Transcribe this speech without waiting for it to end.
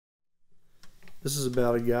This is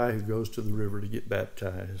about a guy who goes to the river to get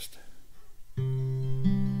baptized.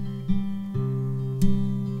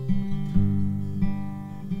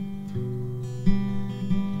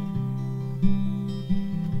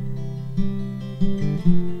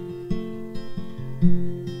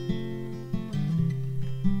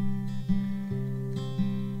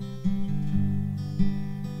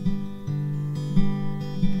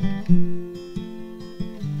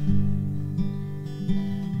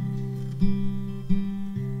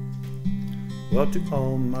 Well, to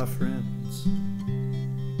all my friends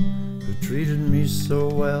who treated me so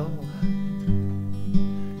well,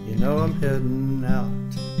 you know I'm heading out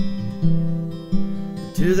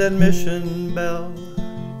to that mission bell.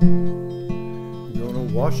 I'm gonna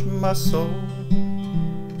wash my soul,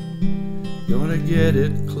 gonna get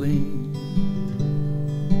it clean,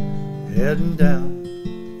 heading down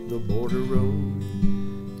the border road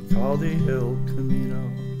called the El Camino.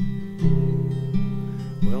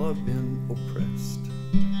 Well, I've been oppressed,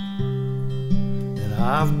 and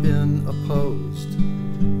I've been opposed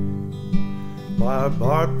by a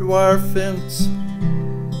barbed wire fence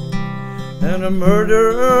and a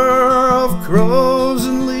murder of crows,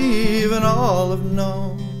 and leaving all I've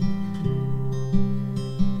known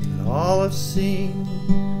and all I've seen,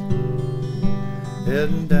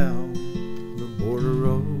 heading down the border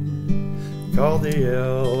road called the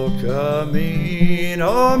El Camino.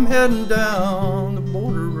 I'm heading down the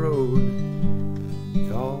border road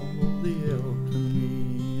called the El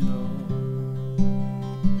Camino.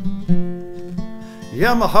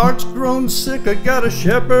 Yeah, my heart's grown sick, I got a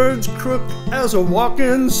shepherd's crook as a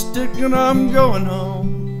walking stick, and I'm going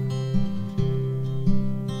home.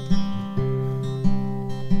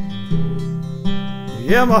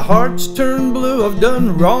 Yeah, my heart's turned blue, I've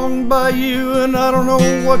done wrong by you, and I don't know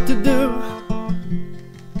what to do,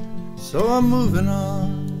 so I'm moving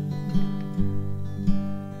on.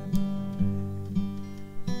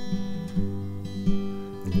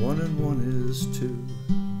 One and one is two,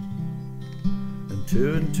 and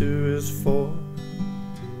two and two is four.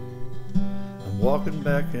 I'm walking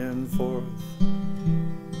back and forth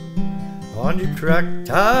on your cracked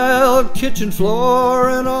tile kitchen floor,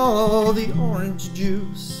 and all the orange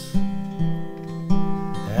juice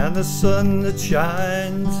and the sun that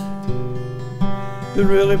shines, it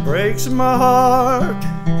really breaks my heart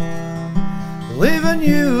leaving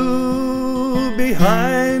you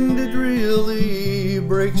behind. It really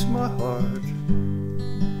breaks my heart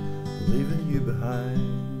leaving you behind.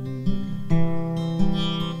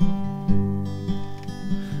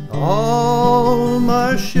 All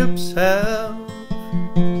my ships have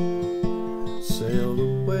sailed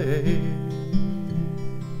away.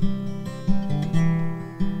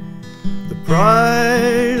 The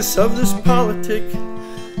price of this politic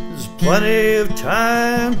is plenty of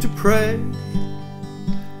time to pray,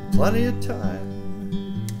 plenty of time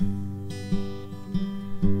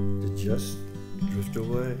to just drift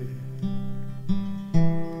away.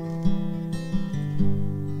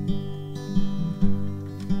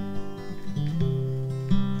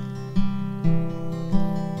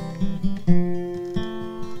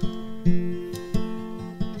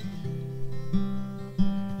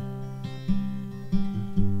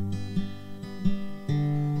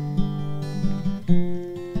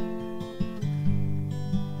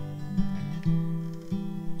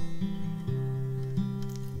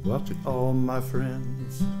 Well, to all my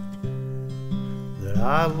friends that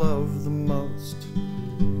I love the most,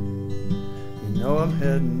 you know I'm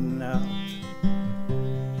heading out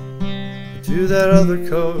to that other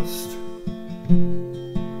coast.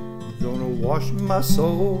 I'm gonna wash my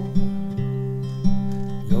soul,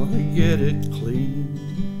 gonna get it clean,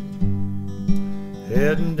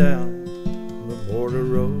 heading down the border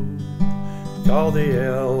road called the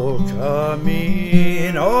El Camino.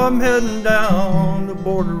 I'm heading down the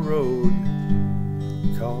border road